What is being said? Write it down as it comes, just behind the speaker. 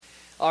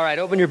All right,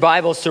 open your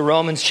Bibles to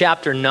Romans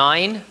chapter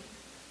 9.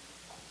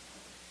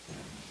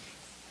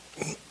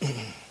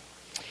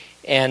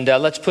 And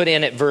let's put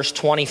in at verse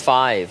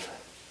 25.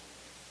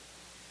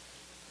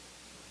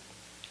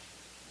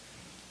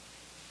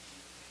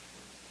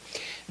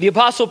 The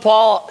Apostle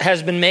Paul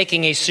has been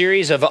making a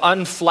series of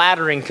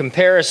unflattering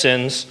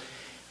comparisons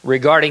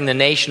regarding the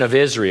nation of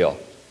Israel.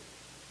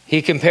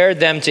 He compared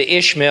them to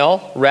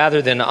Ishmael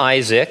rather than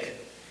Isaac.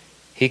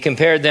 He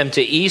compared them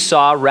to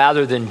Esau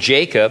rather than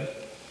Jacob.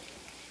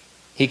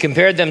 He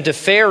compared them to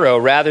Pharaoh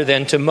rather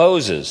than to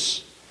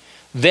Moses.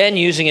 Then,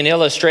 using an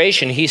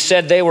illustration, he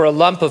said they were a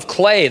lump of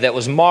clay that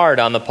was marred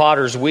on the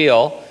potter's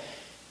wheel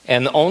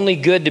and only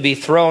good to be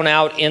thrown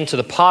out into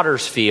the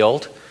potter's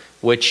field,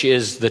 which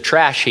is the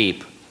trash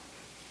heap.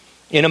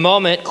 In a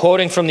moment,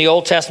 quoting from the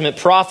Old Testament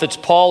prophets,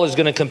 Paul is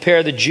going to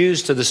compare the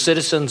Jews to the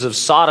citizens of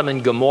Sodom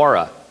and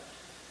Gomorrah.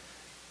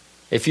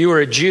 If you were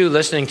a Jew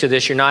listening to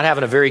this, you're not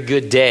having a very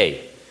good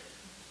day.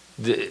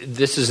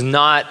 This is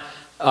not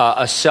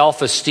a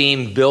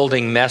self-esteem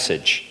building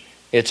message.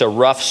 It's a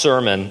rough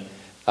sermon,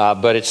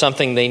 but it's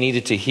something they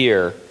needed to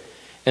hear.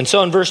 And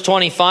so in verse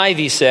 25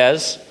 he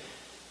says,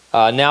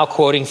 now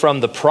quoting from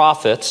the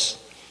prophets,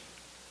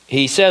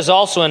 he says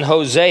also in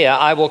Hosea,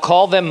 I will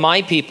call them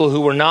my people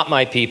who were not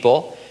my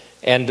people,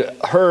 and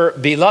her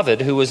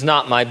beloved who was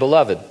not my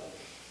beloved.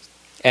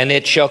 And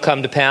it shall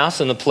come to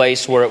pass in the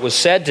place where it was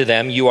said to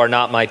them, you are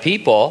not my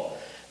people,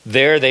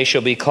 there they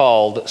shall be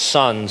called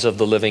sons of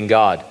the living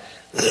God.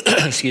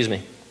 Excuse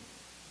me.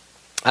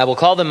 I will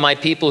call them my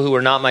people who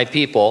are not my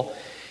people,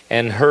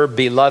 and her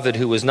beloved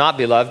who was not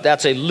beloved.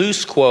 That's a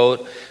loose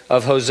quote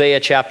of Hosea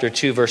chapter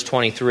 2, verse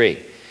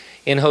 23.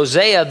 In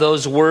Hosea,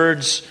 those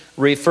words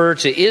refer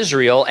to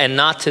Israel and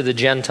not to the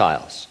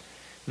Gentiles.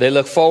 They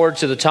look forward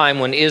to the time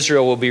when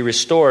Israel will be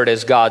restored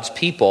as God's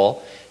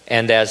people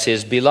and as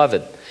his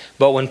beloved.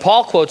 But when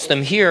Paul quotes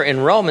them here in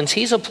Romans,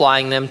 he's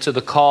applying them to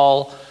the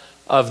call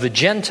of the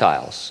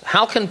Gentiles.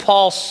 How can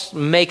Paul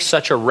make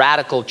such a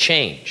radical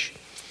change?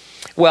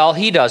 Well,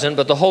 he doesn't,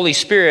 but the Holy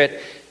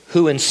Spirit,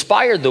 who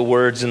inspired the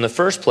words in the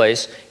first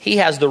place, he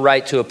has the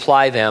right to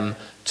apply them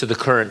to the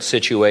current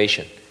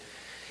situation.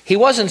 He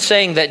wasn't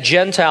saying that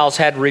Gentiles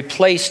had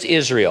replaced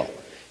Israel.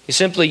 He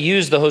simply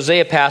used the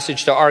Hosea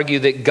passage to argue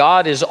that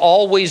God is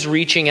always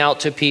reaching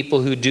out to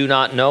people who do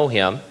not know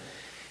him.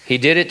 He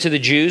did it to the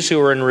Jews who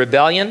were in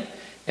rebellion,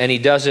 and he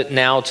does it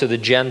now to the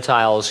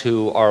Gentiles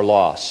who are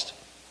lost.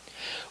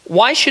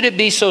 Why should it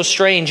be so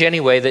strange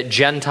anyway that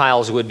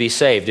Gentiles would be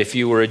saved if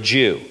you were a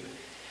Jew?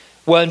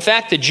 Well, in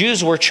fact, the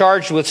Jews were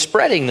charged with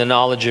spreading the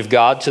knowledge of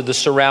God to the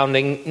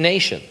surrounding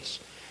nations.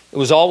 It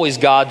was always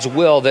God's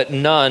will that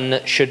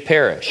none should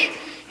perish.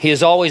 He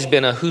has always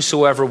been a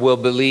whosoever will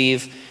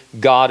believe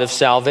God of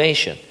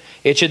salvation.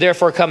 It should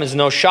therefore come as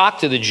no shock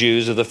to the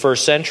Jews of the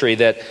first century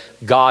that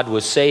God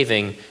was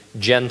saving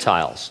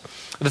Gentiles.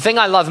 The thing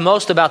I love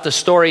most about the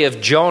story of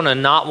Jonah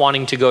not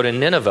wanting to go to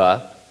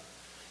Nineveh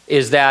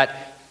is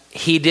that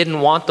he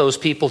didn't want those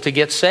people to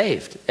get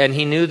saved. And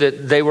he knew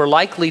that they were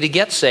likely to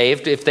get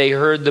saved if they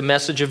heard the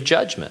message of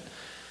judgment.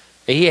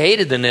 He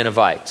hated the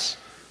Ninevites,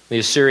 the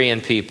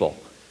Assyrian people.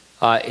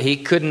 He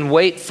couldn't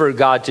wait for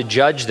God to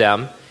judge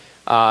them.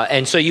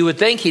 And so you would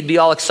think he'd be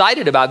all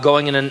excited about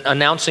going and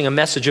announcing a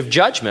message of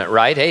judgment,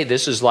 right? Hey,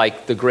 this is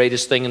like the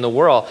greatest thing in the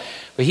world.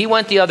 But he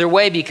went the other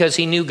way because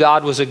he knew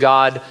God was a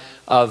God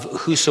of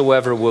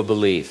whosoever will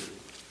believe.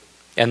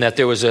 And that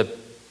there was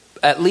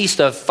at least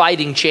a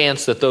fighting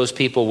chance that those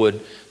people would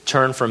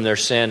turn from their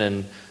sin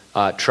and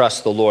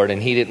trust the Lord,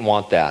 and he didn't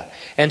want that.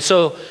 And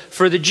so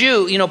for the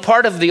Jew,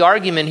 part of the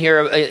argument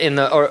here in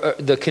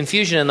the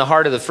confusion in the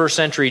heart of the first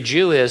century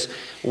Jew is,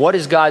 what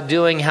is God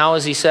doing? How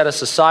has he set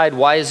us aside?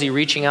 Why is he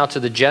reaching out to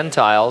the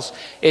Gentiles?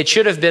 It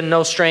should have been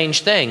no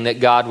strange thing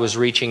that God was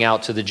reaching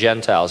out to the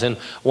Gentiles. In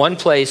one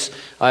place,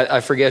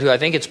 I forget who, I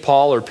think it's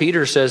Paul or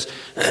Peter says,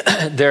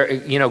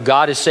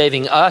 God is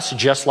saving us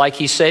just like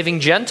he's saving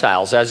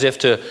Gentiles, as if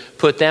to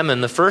put them in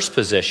the first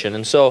position.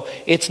 And so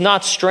it's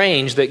not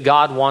strange that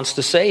God wants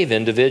to save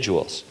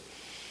individuals.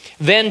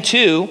 Then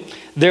too,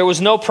 there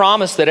was no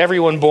promise that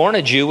everyone born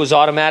a Jew was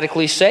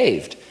automatically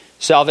saved.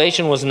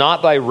 Salvation was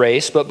not by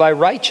race, but by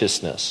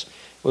righteousness.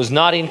 It was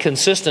not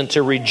inconsistent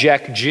to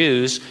reject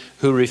Jews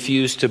who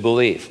refused to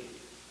believe.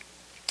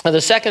 Now,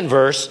 the second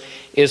verse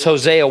is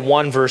Hosea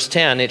 1 verse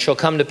 10. It shall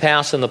come to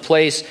pass in the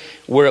place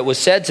where it was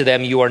said to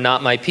them, you are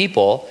not my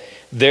people,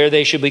 there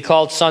they should be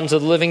called sons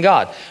of the living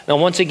God. Now,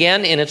 once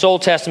again, in its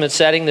Old Testament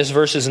setting, this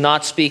verse is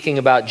not speaking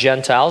about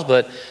Gentiles,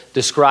 but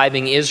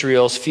describing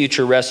Israel's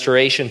future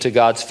restoration to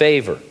God's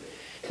favor.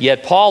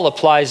 Yet Paul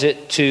applies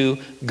it to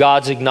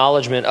God's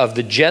acknowledgement of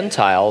the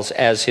Gentiles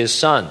as his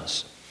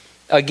sons.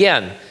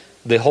 Again,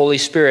 the Holy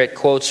Spirit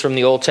quotes from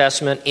the Old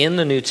Testament in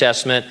the New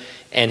Testament,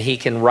 and he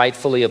can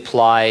rightfully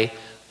apply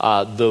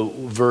the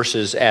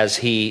verses as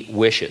he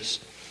wishes.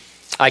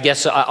 I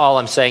guess all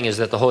I'm saying is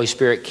that the Holy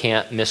Spirit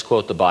can't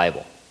misquote the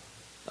Bible.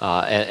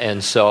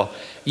 And so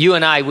you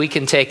and I, we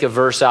can take a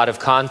verse out of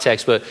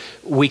context, but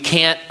we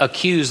can't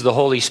accuse the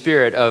Holy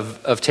Spirit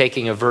of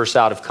taking a verse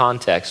out of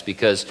context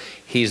because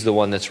he's the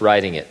one that's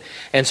writing it.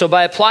 And so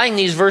by applying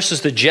these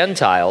verses to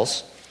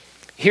Gentiles,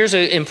 here's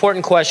an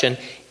important question.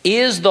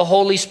 Is the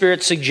Holy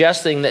Spirit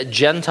suggesting that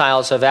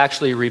Gentiles have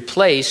actually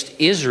replaced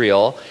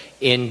Israel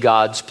in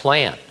God's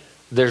plan?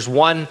 There's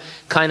one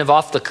kind of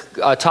off the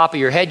top of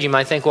your head, you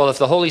might think, well, if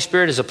the Holy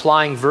Spirit is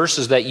applying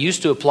verses that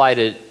used to apply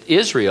to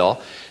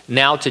Israel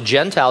now to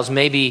Gentiles,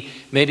 maybe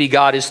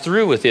God is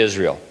through with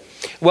Israel.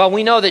 Well,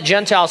 we know that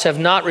Gentiles have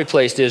not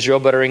replaced Israel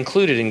but are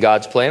included in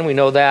God's plan. We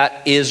know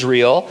that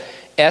Israel,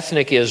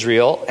 ethnic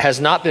Israel,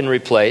 has not been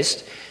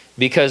replaced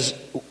because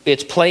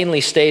it's plainly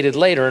stated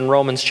later in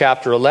Romans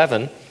chapter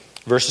 11,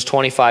 verses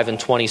 25 and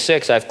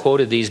 26. I've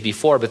quoted these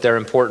before, but they're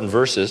important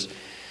verses.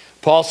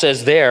 Paul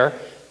says there,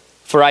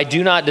 "For I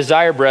do not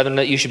desire, brethren,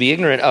 that you should be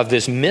ignorant of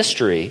this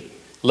mystery,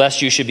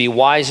 lest you should be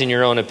wise in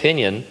your own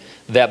opinion,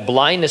 that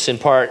blindness in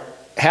part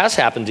has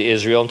happened to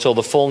Israel until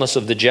the fullness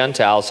of the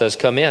Gentiles has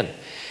come in.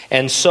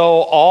 And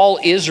so all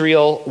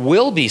Israel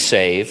will be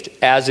saved,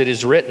 as it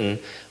is written,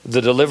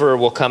 the deliverer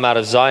will come out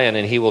of Zion,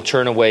 and he will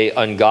turn away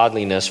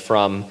ungodliness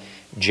from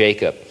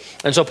Jacob."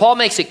 And so Paul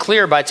makes it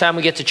clear by the time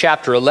we get to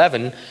chapter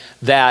 11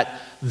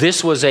 that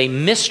this was a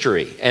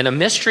mystery. And a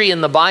mystery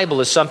in the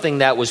Bible is something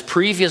that was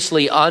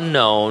previously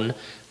unknown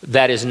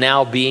that is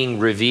now being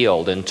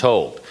revealed and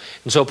told.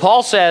 And so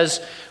Paul says,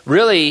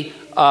 really,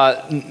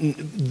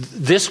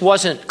 this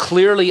wasn't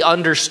clearly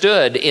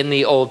understood in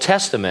the Old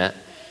Testament,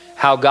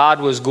 how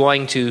God was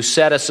going to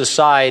set us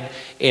aside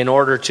in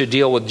order to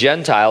deal with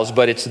Gentiles,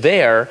 but it's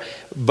there,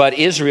 but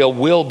Israel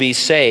will be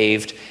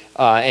saved.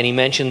 And he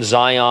mentioned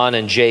Zion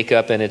and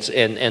Jacob,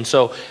 and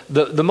so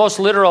the most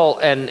literal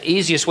and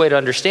easiest way to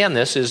understand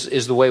this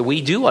is the way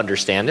we do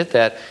understand it,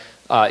 that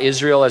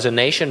Israel as a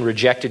nation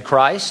rejected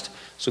Christ,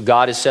 so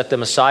God has set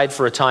them aside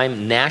for a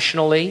time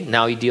nationally.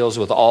 Now he deals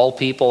with all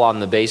people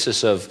on the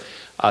basis of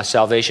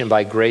salvation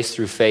by grace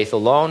through faith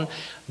alone,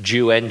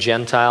 Jew and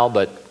Gentile,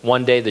 but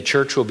one day the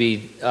church will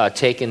be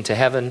taken to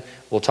heaven.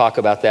 We'll talk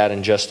about that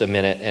in just a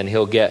minute, and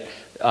he'll get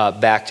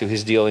back to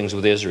his dealings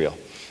with Israel.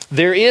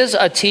 There is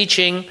a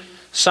teaching,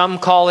 some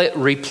call it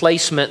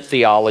replacement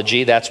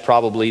theology. That's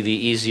probably the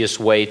easiest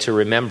way to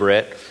remember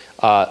it.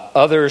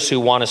 Others who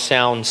want to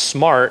sound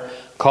smart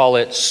call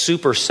it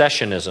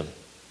supersessionism.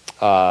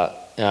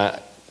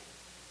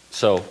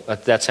 So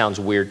that sounds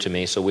weird to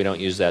me, so we don't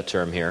use that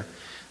term here.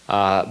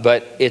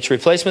 But it's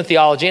replacement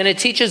theology, and it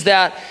teaches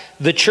that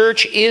the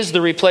church is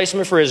the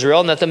replacement for Israel,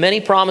 and that the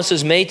many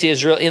promises made to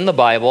Israel in the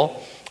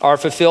Bible are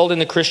fulfilled in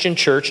the Christian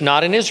church,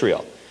 not in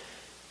Israel.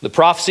 The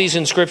prophecies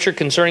in Scripture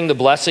concerning the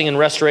blessing and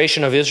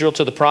restoration of Israel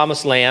to the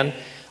promised land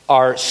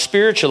are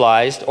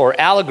spiritualized or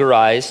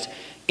allegorized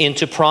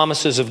into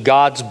promises of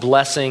God's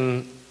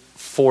blessing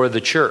for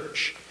the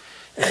church.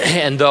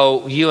 And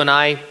though you and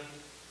I,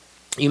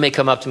 you may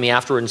come up to me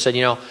afterward and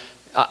say,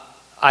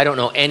 I don't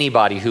know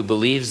anybody who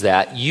believes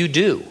that. You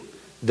do.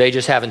 They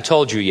just haven't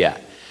told you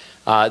yet.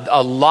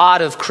 A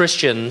lot of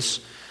Christians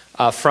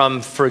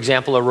from, for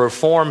example, a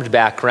Reformed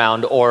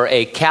background or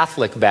a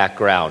Catholic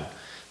background,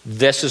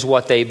 this is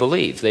what they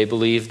believe. They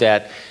believe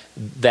that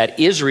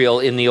Israel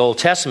in the Old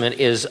Testament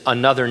is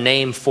another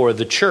name for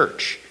the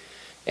church,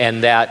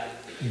 and that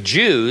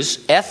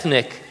Jews,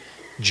 ethnic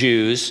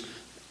Jews,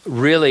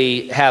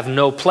 really have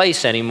no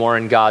place anymore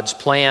in God's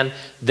plan.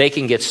 They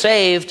can get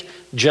saved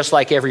just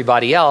like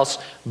everybody else,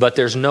 but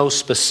there's no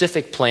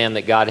specific plan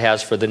that God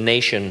has for the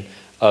nation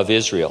of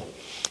Israel.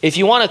 If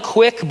you want a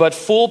quick but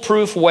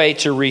foolproof way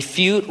to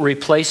refute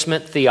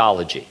replacement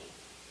theology,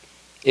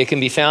 it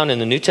can be found in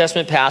the New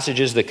Testament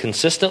passages that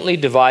consistently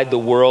divide the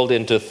world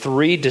into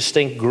three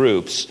distinct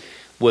groups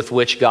with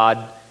which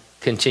God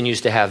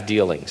continues to have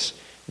dealings: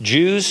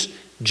 Jews,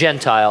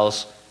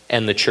 Gentiles,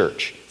 and the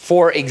church.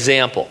 For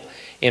example,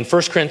 in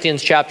 1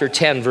 Corinthians chapter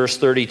 10, verse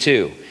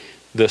 32,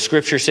 the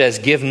scripture says,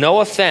 "Give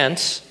no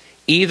offense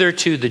either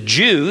to the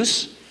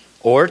Jews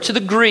or to the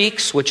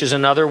Greeks," which is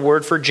another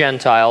word for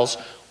Gentiles,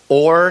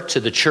 "or to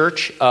the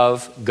church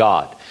of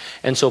God."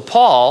 And so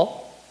Paul,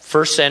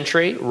 first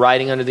century,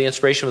 writing under the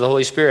inspiration of the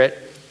Holy Spirit,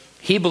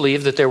 he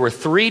believed that there were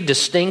three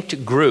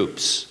distinct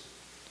groups: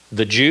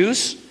 the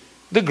Jews,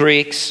 the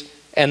Greeks,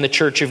 and the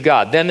church of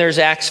God. Then there's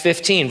Acts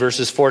 15,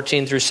 verses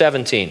 14 through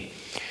 17.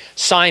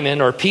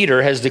 Simon, or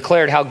Peter, has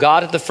declared how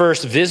God at the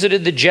first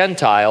visited the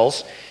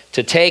Gentiles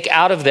to take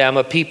out of them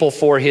a people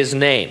for his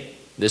name.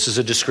 This is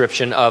a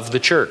description of the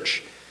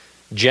church.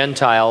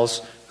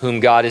 Gentiles whom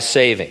God is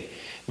saving.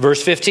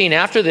 Verse 15,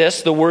 "After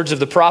this, the words of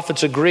the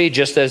prophets agree,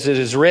 just as it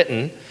is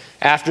written,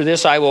 after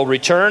this I will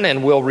return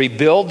and will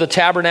rebuild the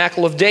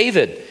tabernacle of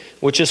David,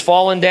 which has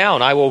fallen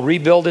down. I will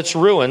rebuild its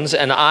ruins,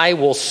 and I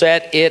will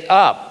set it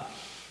up."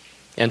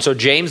 And so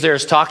James there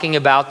is talking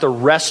about the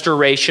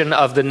restoration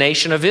of the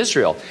nation of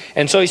Israel.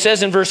 And so he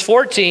says in verse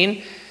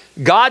 14,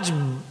 God's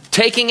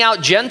taking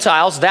out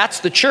Gentiles, that's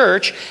the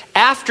church.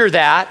 After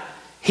that,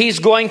 he's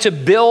going to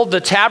build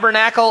the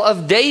tabernacle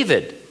of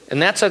David.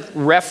 And that's a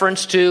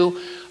reference to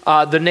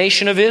the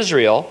nation of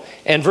Israel.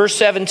 And verse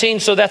 17,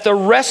 so that the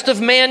rest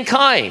of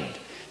mankind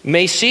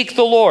may seek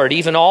the Lord,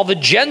 even all the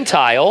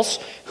Gentiles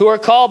who are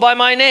called by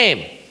my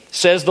name,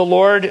 says the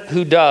Lord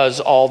who does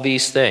all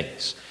these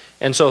things.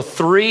 And so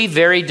 3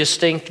 very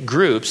distinct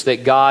groups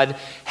that God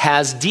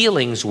has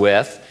dealings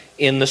with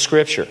in the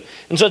Scripture.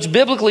 And so it's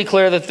biblically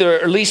clear that there are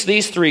at least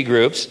these 3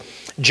 groups.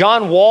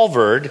 John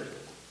Walvoord,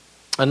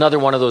 another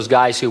one of those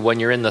guys who, when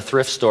you're in the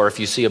thrift store, if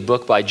you see a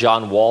book by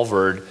John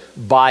Walvoord,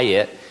 buy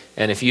it.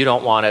 And if you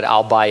don't want it,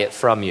 I'll buy it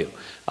from you.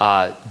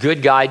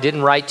 Good guy,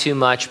 didn't write too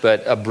much,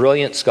 but a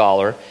brilliant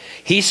scholar.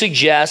 He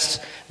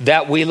suggests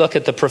that we look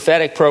at the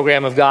prophetic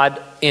program of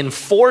God in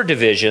 4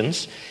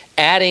 divisions,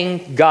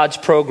 adding God's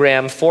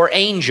program for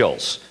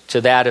angels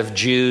to that of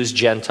Jews,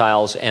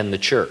 Gentiles, and the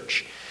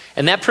church.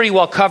 And that pretty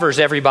well covers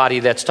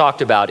everybody that's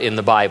talked about in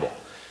the Bible.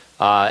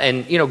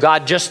 And, you know,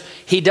 God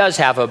He does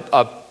have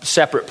a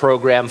separate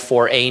program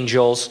for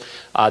angels.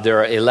 There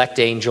are elect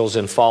angels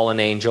and fallen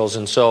angels.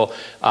 And so,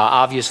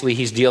 obviously,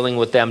 He's dealing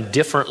with them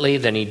differently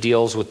than He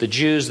deals with the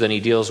Jews, than He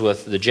deals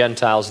with the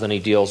Gentiles, than He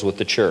deals with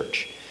the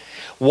church.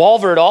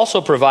 Walvoord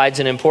also provides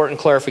an important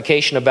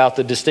clarification about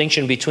the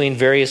distinction between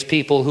various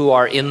people who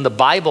are in the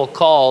Bible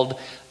called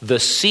the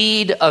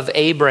seed of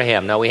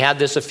Abraham. Now, we had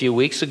this a few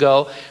weeks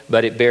ago,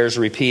 but it bears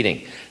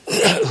repeating.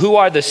 Who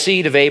are the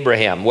seed of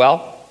Abraham?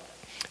 Well,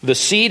 the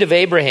seed of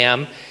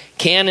Abraham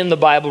can in the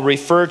Bible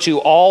refer to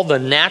all the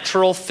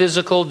natural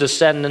physical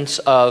descendants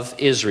of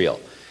Israel.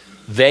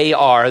 They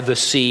are the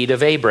seed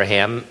of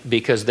Abraham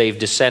because they've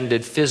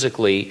descended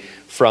physically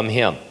from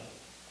him.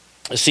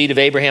 The seed of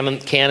Abraham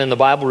can in the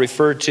Bible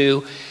refer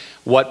to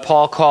what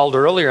Paul called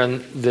earlier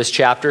in this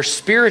chapter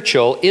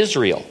spiritual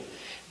Israel.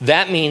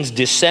 That means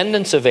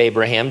descendants of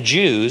Abraham,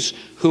 Jews,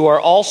 who are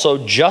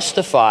also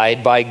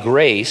justified by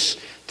grace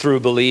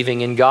through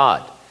believing in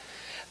God.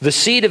 The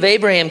seed of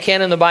Abraham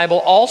can in the Bible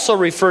also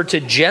refer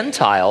to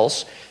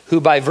Gentiles who,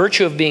 by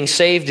virtue of being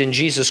saved in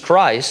Jesus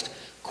Christ,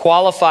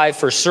 qualify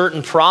for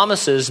certain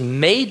promises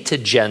made to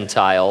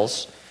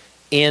Gentiles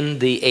in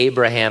the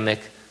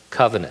Abrahamic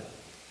covenant.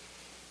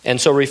 And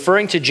so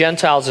referring to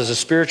Gentiles as a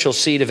spiritual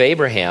seed of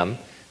Abraham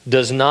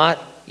does not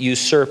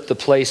usurp the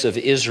place of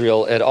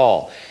Israel at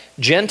all.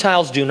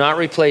 Gentiles do not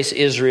replace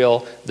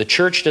Israel. The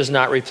church does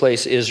not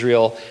replace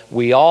Israel.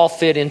 We all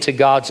fit into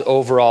God's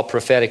overall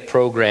prophetic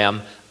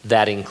program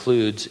that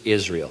includes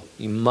Israel.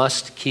 You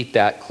must keep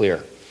that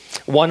clear.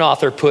 One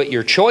author put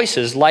your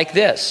choices like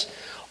this.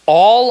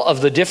 All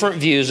of the different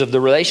views of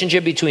the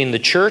relationship between the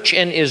church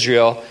and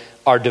Israel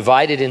are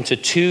divided into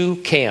 2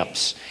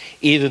 camps.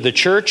 Either the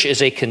church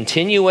is a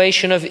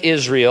continuation of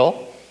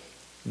Israel,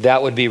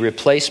 that would be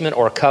replacement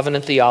or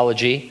covenant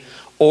theology,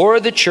 or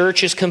the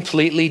church is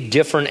completely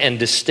different and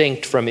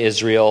distinct from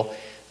Israel,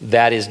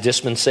 that is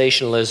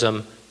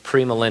dispensationalism,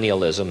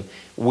 premillennialism.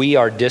 We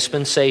are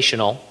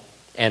dispensational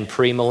and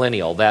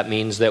premillennial. That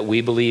means that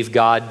we believe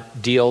God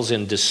deals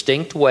in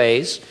distinct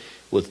ways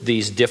with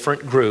these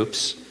different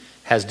groups,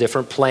 has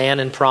different plan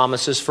and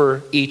promises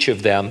for each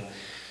of them.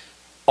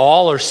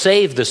 All are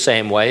saved the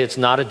same way. It's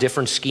not a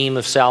different scheme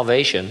of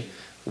salvation.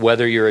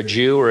 Whether you're a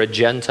Jew or a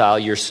Gentile,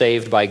 you're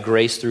saved by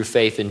grace through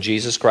faith in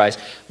Jesus Christ.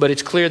 But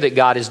it's clear that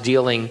God is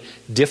dealing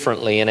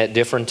differently and at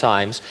different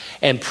times.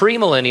 And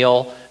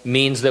premillennial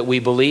means that we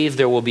believe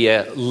there will be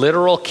a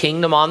literal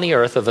kingdom on the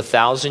earth of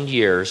 1,000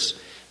 years,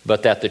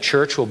 but that the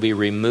church will be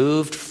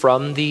removed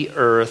from the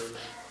earth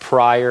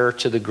prior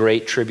to the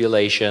great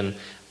tribulation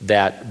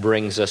that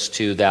brings us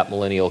to that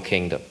millennial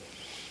kingdom.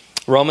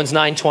 Romans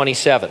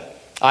 9:27.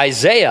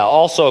 Isaiah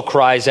also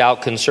cries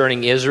out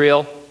concerning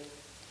Israel,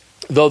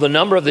 though the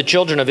number of the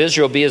children of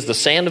Israel be as the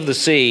sand of the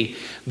sea,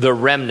 the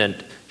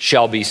remnant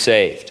shall be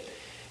saved.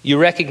 You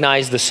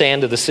recognize the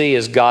sand of the sea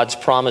as God's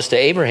promise to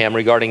Abraham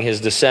regarding his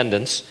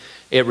descendants.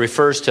 It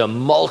refers to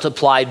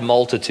multiplied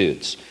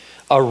multitudes.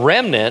 A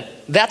remnant,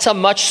 that's a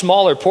much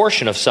smaller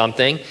portion of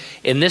something,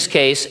 in this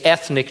case,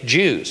 ethnic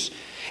Jews.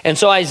 And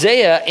so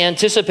Isaiah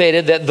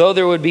anticipated that though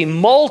there would be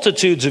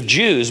multitudes of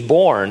Jews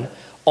born,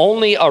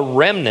 only a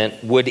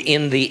remnant would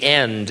in the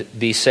end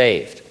be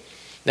saved.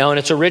 Now, in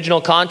its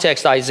original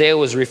context, Isaiah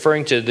was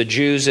referring to the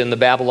Jews in the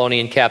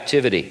Babylonian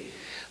captivity.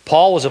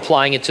 Paul was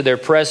applying it to their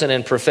present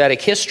and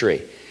prophetic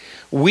history.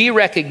 We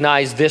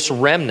recognize this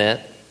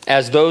remnant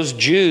as those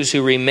Jews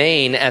who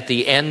remain at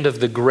the end of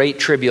the great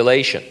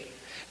tribulation.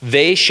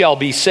 They shall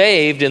be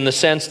saved in the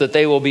sense that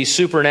they will be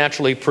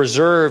supernaturally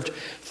preserved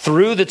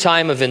through the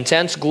time of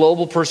intense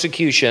global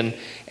persecution,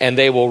 and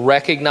they will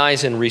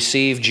recognize and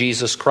receive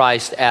Jesus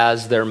Christ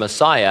as their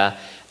Messiah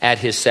at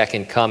his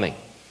second coming.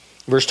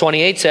 Verse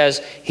 28 says,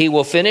 he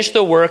will finish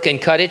the work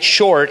and cut it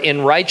short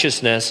in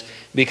righteousness,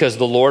 because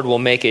the Lord will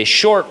make a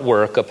short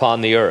work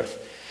upon the earth.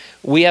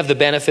 We have the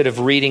benefit of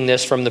reading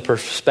this from the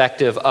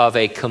perspective of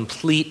a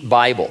complete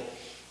Bible.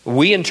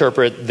 We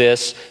interpret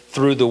this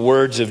through the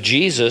words of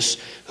Jesus,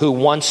 who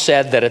once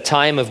said that a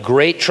time of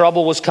great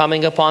trouble was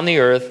coming upon the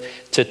earth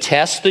to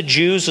test the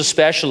Jews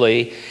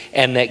especially,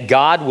 and that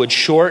God would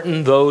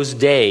shorten those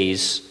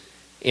days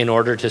in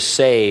order to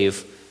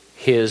save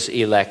his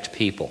elect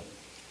people.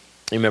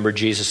 Remember,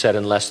 Jesus said,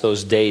 unless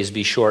those days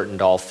be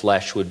shortened, all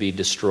flesh would be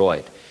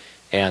destroyed.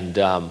 And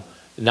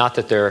not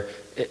that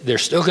they're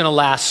still going to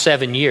last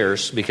 7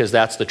 years, because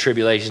that's the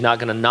tribulation. He's not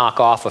going to knock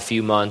off a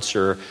few months,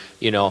 or,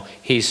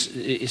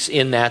 he's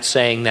in that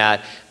saying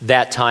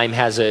that time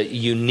has a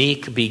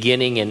unique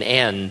beginning and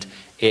end.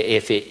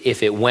 If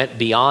it went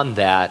beyond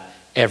that,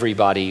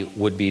 everybody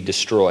would be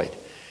destroyed.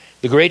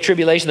 The great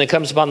tribulation that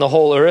comes upon the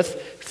whole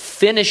earth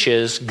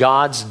finishes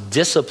God's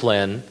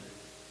discipline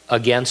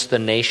against the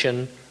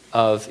nation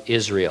of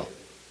Israel.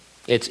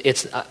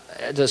 It's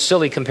a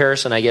silly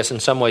comparison, I guess, in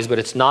some ways, but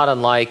it's not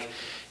unlike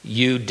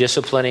you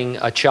disciplining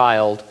a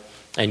child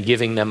and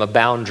giving them a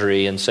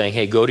boundary and saying,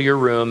 hey, go to your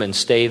room and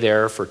stay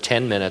there for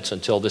 10 minutes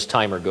until this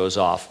timer goes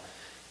off.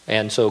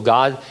 And so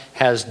God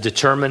has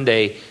determined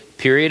a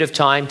period of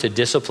time to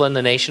discipline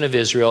the nation of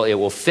Israel. It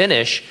will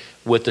finish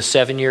with the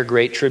 7-year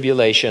Great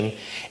Tribulation.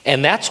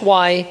 And that's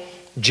why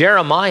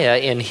Jeremiah,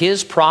 in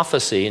his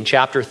prophecy in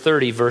chapter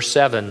 30, verse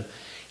 7,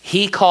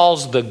 he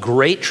calls the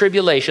Great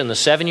Tribulation, the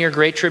 7-year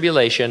Great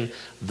Tribulation,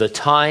 the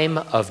time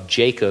of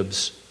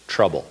Jacob's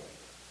trouble.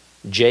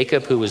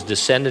 Jacob, who was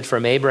descended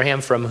from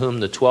Abraham, from whom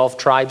the 12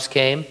 tribes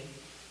came,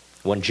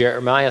 when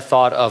Jeremiah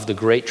thought of the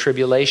Great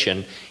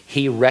Tribulation,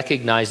 he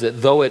recognized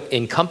that though it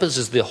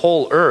encompasses the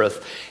whole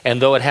earth, and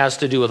though it has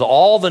to do with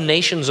all the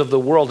nations of the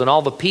world and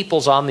all the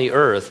peoples on the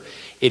earth,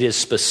 it is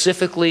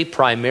specifically,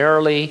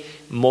 primarily,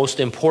 most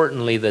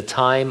importantly, the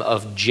time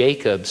of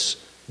Jacob's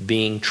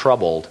being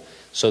troubled,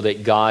 so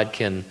that God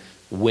can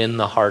win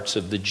the hearts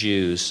of the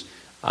Jews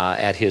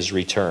at his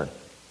return.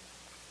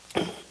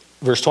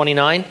 Verse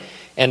 29,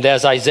 and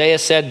as Isaiah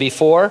said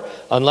before,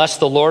 unless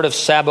the Lord of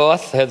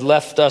Sabaoth had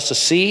left us a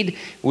seed,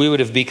 we would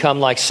have become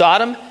like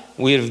Sodom,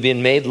 we would have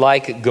been made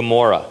like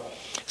Gomorrah.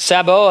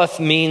 Sabaoth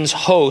means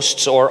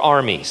hosts or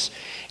armies.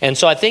 And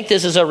so I think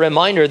this is a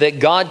reminder that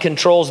God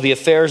controls the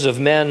affairs of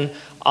men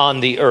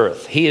on the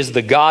earth. He is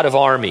the God of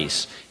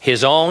armies,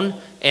 his own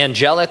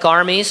angelic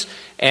armies,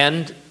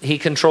 and he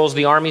controls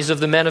the armies of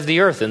the men of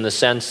the earth in the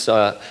sense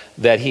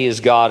that he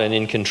is God and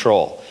in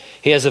control.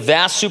 He has a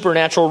vast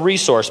supernatural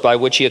resource by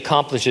which he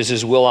accomplishes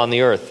his will on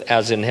the earth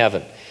as in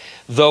heaven.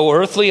 Though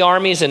earthly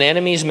armies and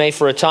enemies may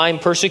for a time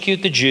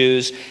persecute the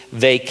Jews,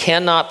 they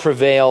cannot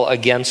prevail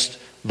against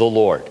the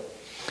Lord.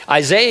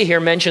 Isaiah here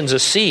mentions a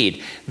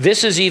seed.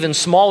 This is even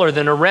smaller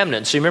than a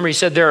remnant. So remember, he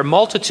said there are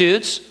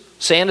multitudes,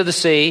 sand of the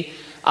sea.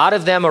 Out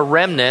of them a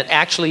remnant,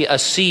 actually a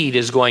seed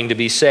is going to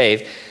be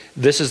saved.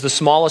 This is the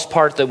smallest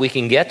part that we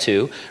can get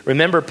to.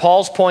 Remember,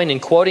 Paul's point in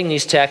quoting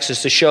these texts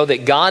is to show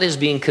that God is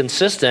being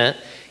consistent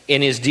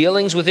in his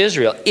dealings with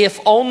Israel. If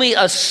only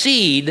a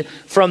seed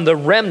from the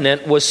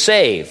remnant was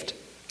saved,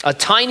 a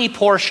tiny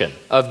portion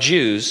of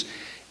Jews,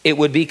 it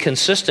would be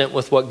consistent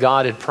with what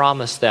God had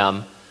promised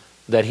them,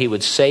 that he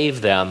would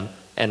save them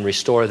and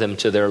restore them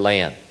to their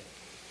land.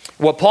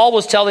 What Paul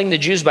was telling the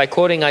Jews by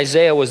quoting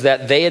Isaiah was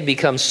that they had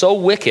become so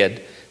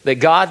wicked that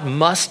God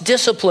must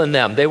discipline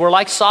them. They were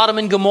like Sodom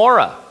and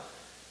Gomorrah.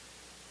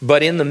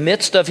 But in the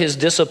midst of his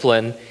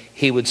discipline,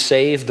 he would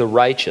save the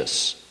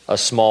righteous, a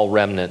small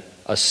remnant,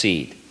 a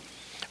seed.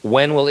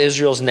 When will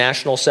Israel's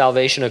national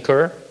salvation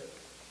occur?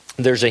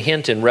 There's a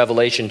hint in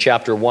Revelation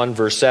chapter 1,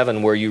 verse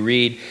 7, where you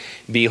read,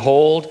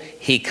 behold,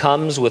 he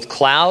comes with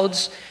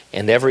clouds,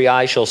 and every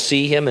eye shall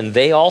see him, and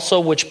they also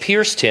which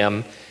pierced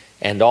him,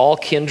 and all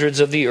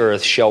kindreds of the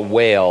earth shall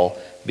wail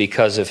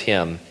because of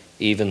him.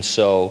 Even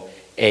so,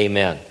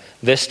 amen.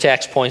 This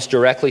text points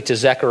directly to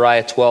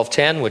Zechariah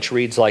 12:10, which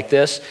reads like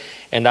this,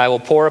 and I will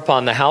pour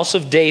upon the house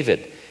of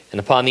David and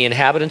upon the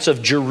inhabitants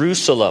of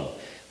Jerusalem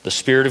the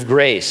spirit of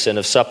grace and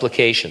of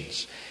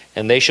supplications.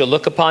 And they shall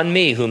look upon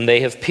me whom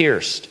they have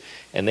pierced,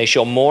 and they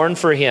shall mourn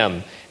for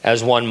him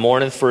as one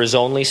mourneth for his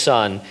only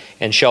son,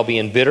 and shall be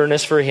in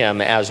bitterness for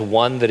him as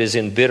one that is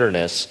in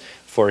bitterness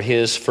for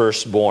his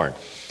firstborn.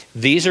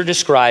 These are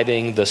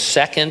describing the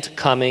second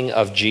coming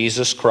of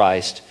Jesus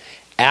Christ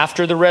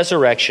after the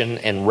resurrection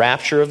and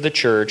rapture of the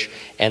church,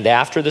 and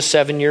after the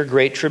 7-year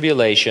Great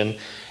Tribulation,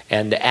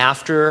 and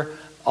after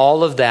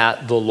all of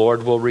that, the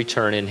Lord will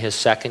return in his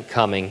second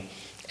coming.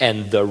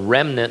 And the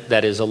remnant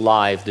that is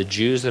alive, the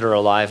Jews that are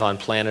alive on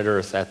planet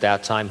Earth at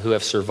that time, who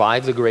have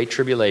survived the Great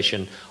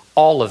Tribulation,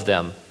 all of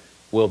them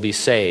will be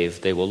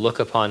saved. They will look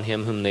upon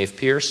him whom they've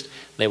pierced.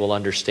 They will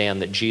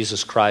understand that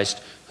Jesus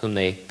Christ, whom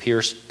they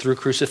pierced through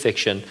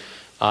crucifixion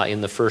in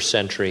the first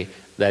century,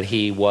 that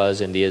he was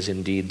and is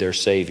indeed their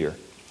Savior.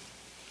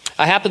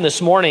 I happened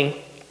this morning,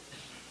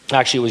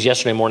 actually it was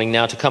yesterday morning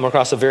now, to come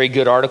across a very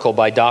good article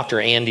by Dr.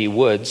 Andy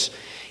Woods.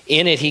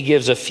 In it, he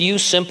gives a few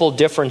simple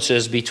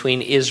differences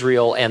between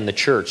Israel and the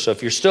church. So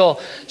if you're still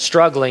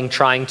struggling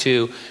trying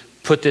to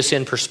put this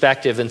in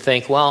perspective and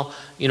think, well,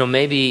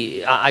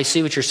 maybe I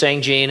see what you're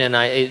saying, Gene, and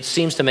it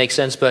seems to make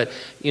sense, but,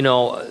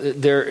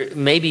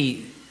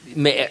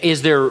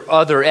 is there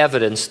other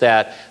evidence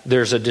that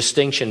there's a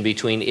distinction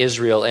between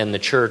Israel and the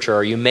church, or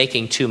are you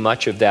making too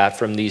much of that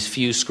from these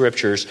few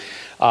scriptures?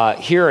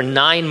 Here are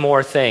 9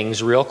 more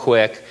things real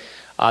quick.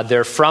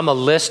 They're from a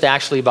list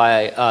actually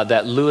by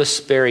that Louis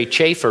Sperry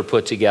Chafer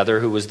put together,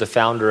 who was the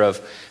founder of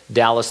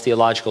Dallas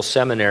Theological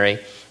Seminary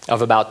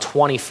of about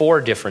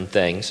 24 different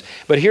things.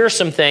 But here are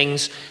some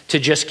things to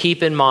just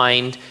keep in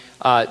mind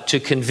to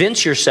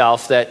convince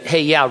yourself that,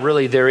 hey, yeah,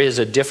 really there is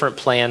a different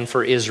plan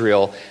for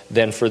Israel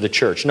than for the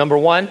church. Number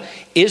one,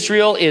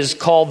 Israel is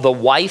called the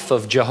wife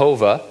of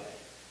Jehovah,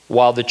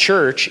 while the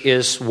church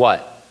is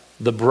what?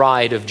 The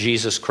bride of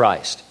Jesus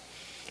Christ.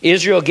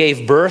 Israel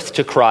gave birth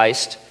to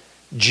Christ.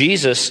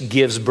 Jesus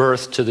gives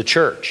birth to the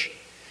church.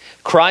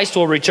 Christ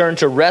will return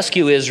to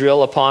rescue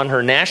Israel upon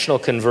her national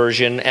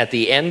conversion at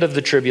the end of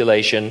the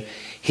tribulation.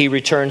 He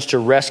returns to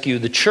rescue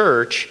the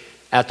church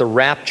at the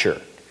rapture.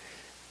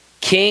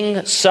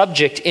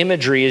 King-subject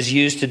imagery is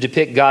used to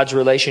depict God's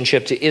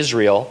relationship to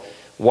Israel,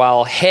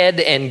 while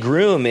head and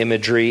groom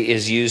imagery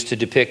is used to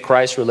depict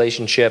Christ's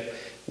relationship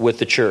with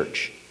the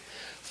church.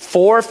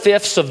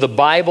 4/5 of the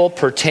Bible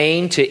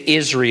pertain to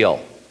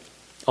Israel.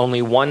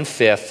 Only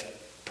 1/5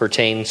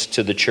 pertains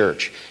to the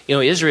church. You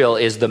know, Israel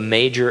is the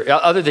major,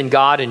 other than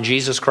God and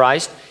Jesus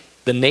Christ,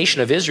 the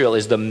nation of Israel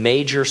is the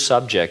major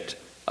subject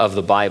of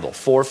the Bible.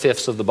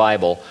 4/5 of the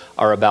Bible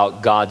are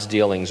about God's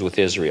dealings with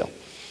Israel.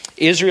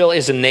 Israel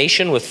is a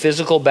nation with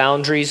physical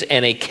boundaries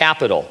and a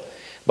capital.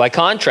 By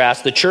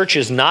contrast, the church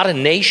is not a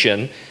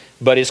nation,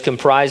 but is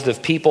comprised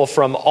of people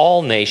from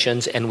all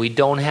nations, and we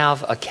don't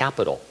have a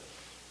capital.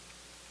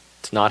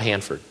 It's not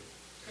Hanford.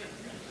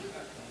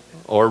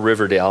 Or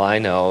Riverdale, I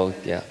know,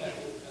 yeah.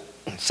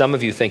 Some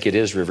of you think it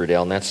is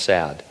Riverdale, and that's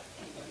sad.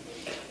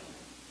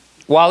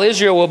 While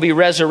Israel will be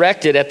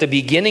resurrected at the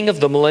beginning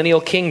of the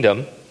millennial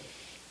kingdom,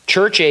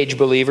 church-age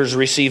believers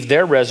receive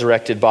their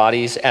resurrected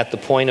bodies at the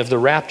point of the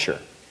rapture.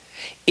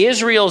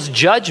 Israel's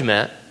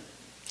judgment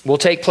will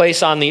take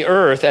place on the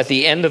earth at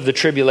the end of the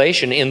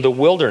tribulation in the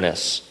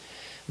wilderness.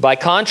 By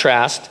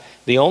contrast,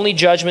 the only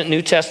judgment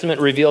New Testament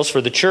reveals for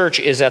the church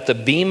is at the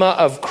bema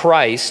of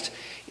Christ,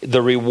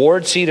 the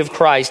reward seat of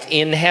Christ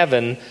in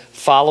heaven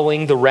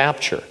following the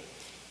rapture.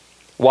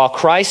 While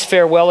Christ's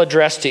farewell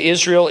address to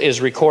Israel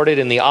is recorded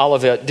in the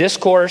Olivet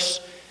Discourse,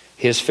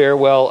 his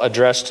farewell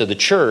address to the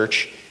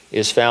church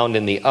is found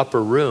in the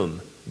Upper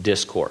Room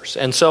Discourse.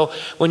 And so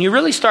when you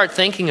really start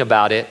thinking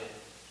about it,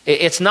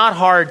 it's not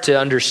hard to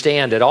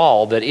understand at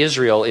all that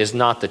Israel is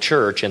not the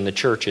church and the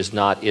church is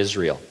not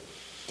Israel.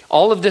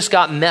 All of this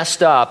got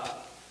messed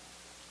up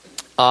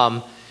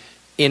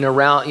in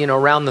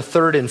around the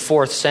 3rd and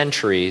 4th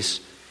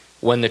centuries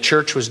when the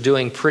church was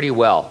doing pretty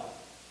well.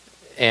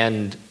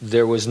 And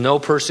there was no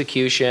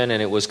persecution,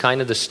 and it was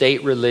kind of the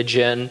state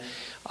religion,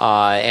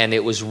 and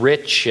it was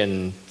rich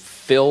and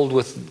filled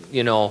with,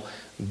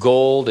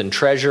 gold and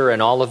treasure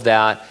and all of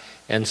that.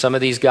 And some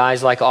of these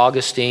guys like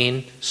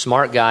Augustine,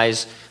 smart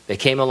guys, they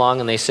came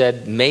along and they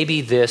said, maybe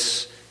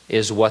this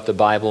is what the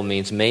Bible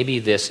means. Maybe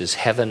this is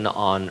heaven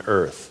on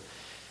earth.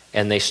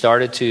 And they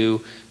started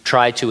to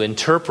try to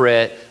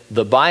interpret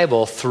the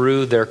Bible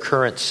through their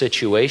current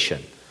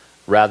situation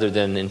rather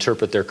than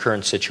interpret their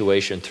current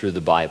situation through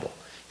the Bible.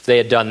 If they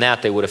had done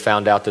that, they would have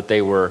found out that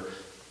they were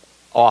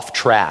off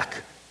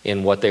track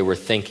in what they were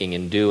thinking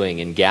and doing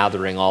and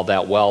gathering all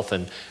that wealth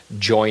and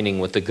joining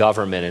with the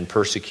government and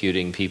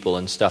persecuting people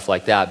and stuff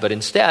like that. But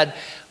instead,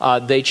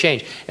 they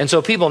changed. And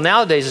so people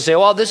nowadays say,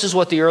 well, this is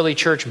what the early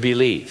church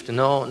believed.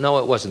 No,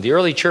 it wasn't. The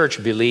early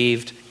church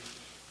believed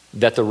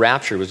that the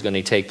rapture was going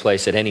to take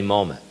place at any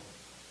moment.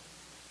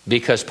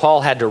 Because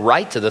Paul had to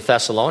write to the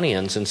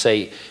Thessalonians and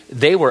say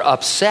they were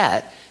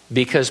upset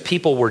because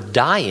people were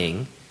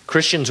dying,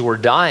 Christians were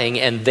dying,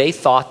 and they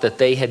thought that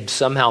they had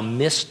somehow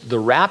missed the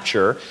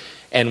rapture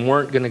and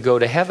weren't going to go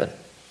to heaven.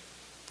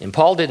 And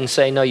Paul didn't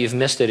say, no, you've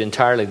missed it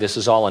entirely. This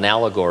is all an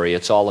allegory.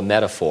 It's all a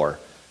metaphor.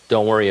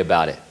 Don't worry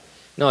about it.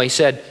 No, he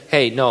said,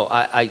 hey, no,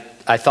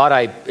 I thought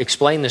I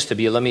explained this to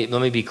you. Let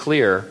me be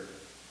clear.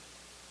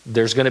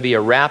 There's going to be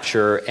a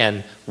rapture,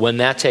 and when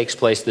that takes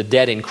place, the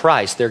dead in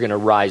Christ, they're going to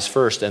rise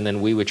first, and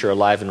then we which are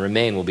alive and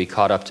remain will be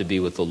caught up to be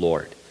with the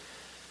Lord.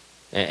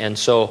 And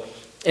so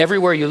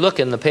everywhere you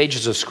look in the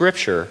pages of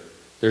Scripture,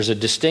 there's a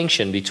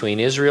distinction between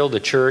Israel, the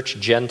church,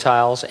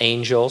 Gentiles,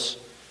 angels,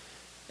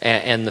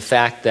 and the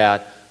fact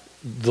that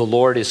the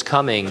Lord is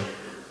coming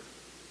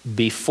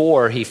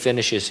before he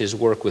finishes his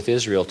work with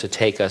Israel to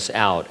take us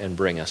out and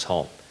bring us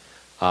home.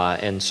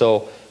 And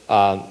so,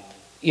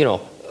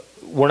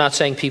 we're not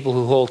saying people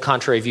who hold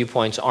contrary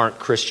viewpoints aren't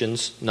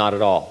Christians, not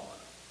at all.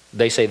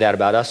 They say that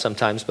about us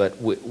sometimes,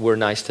 but we're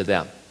nice to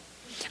them.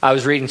 I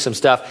was reading some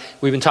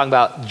stuff. We've been talking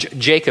about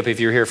Jacob, if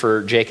you're here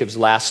for Jacob's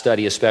last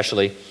study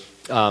especially,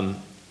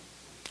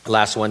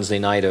 last Wednesday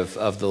night of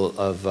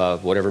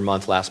whatever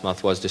month last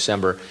month was,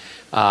 December.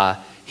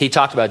 He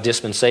talked about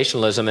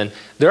dispensationalism, and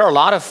there are a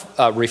lot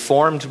of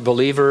Reformed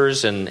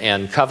believers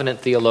and covenant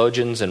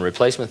theologians and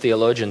replacement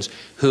theologians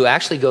who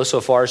actually go so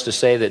far as to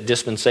say that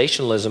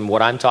dispensationalism,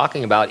 what I'm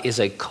talking about, is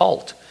a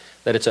cult,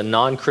 that it's a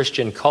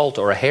non-Christian cult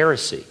or a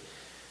heresy.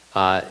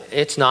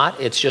 It's not.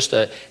 It's just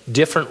a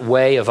different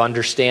way of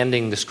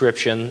understanding the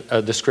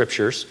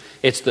Scriptures.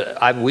 It's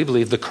we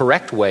believe the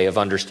correct way of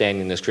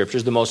understanding the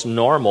Scriptures, the most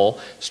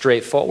normal,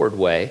 straightforward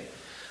way.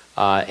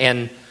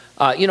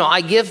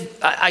 I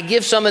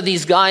give some of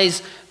these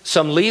guys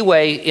some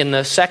leeway in the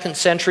 2nd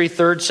century,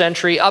 3rd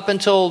century, up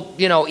until,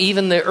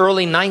 even the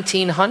early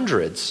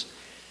 1900s.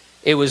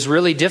 It was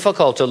really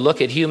difficult to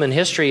look at human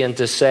history and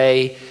to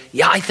say,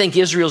 yeah, I think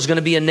Israel's going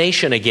to be a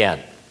nation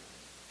again.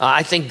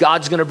 I think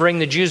God's going to bring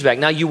the Jews back.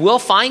 Now, you will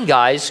find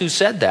guys who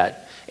said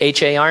that.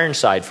 H.A.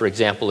 Ironside, for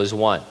example, is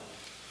one.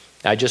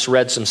 I just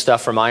read some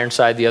stuff from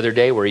Ironside the other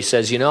day where he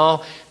says,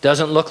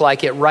 doesn't look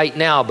like it right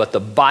now, but the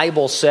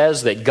Bible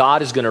says that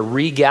God is going to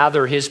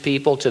regather his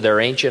people to their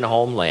ancient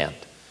homeland.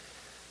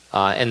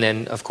 And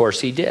then, of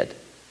course, he did.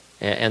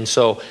 And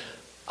so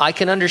I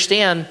can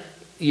understand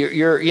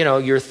you're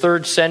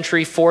 3rd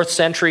century, 4th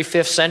century,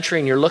 5th century,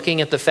 and you're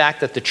looking at the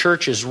fact that the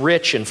church is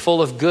rich and full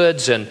of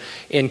goods and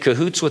in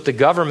cahoots with the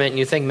government, and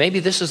you think maybe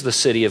this is the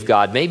city of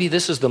God, maybe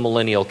this is the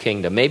millennial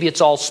kingdom, maybe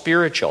it's all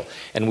spiritual,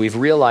 and we've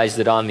realized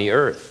it on the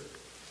earth.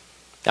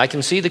 I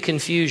can see the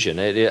confusion.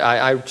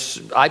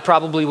 I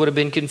probably would have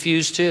been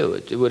confused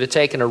too. It would have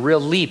taken a real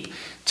leap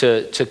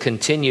to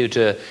continue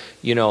to,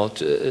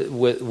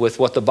 with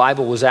what the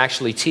Bible was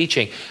actually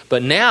teaching.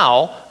 But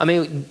now,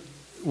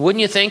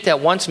 wouldn't you think that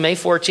once May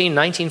 14,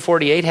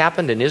 1948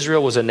 happened and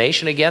Israel was a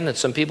nation again, that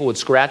some people would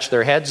scratch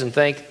their heads and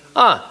think,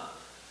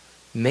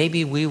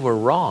 maybe we were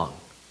wrong.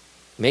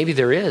 Maybe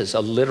there is a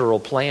literal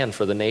plan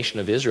for the nation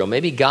of Israel.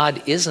 Maybe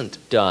God isn't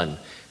done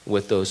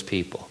with those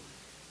people.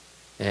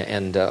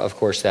 And of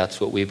course, that's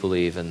what we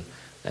believe and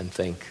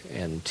think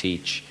and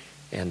teach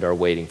and are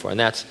waiting for. And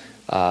that's,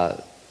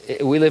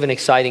 we live in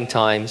exciting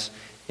times,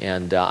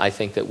 and I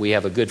think that we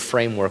have a good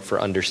framework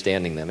for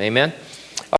understanding them. Amen?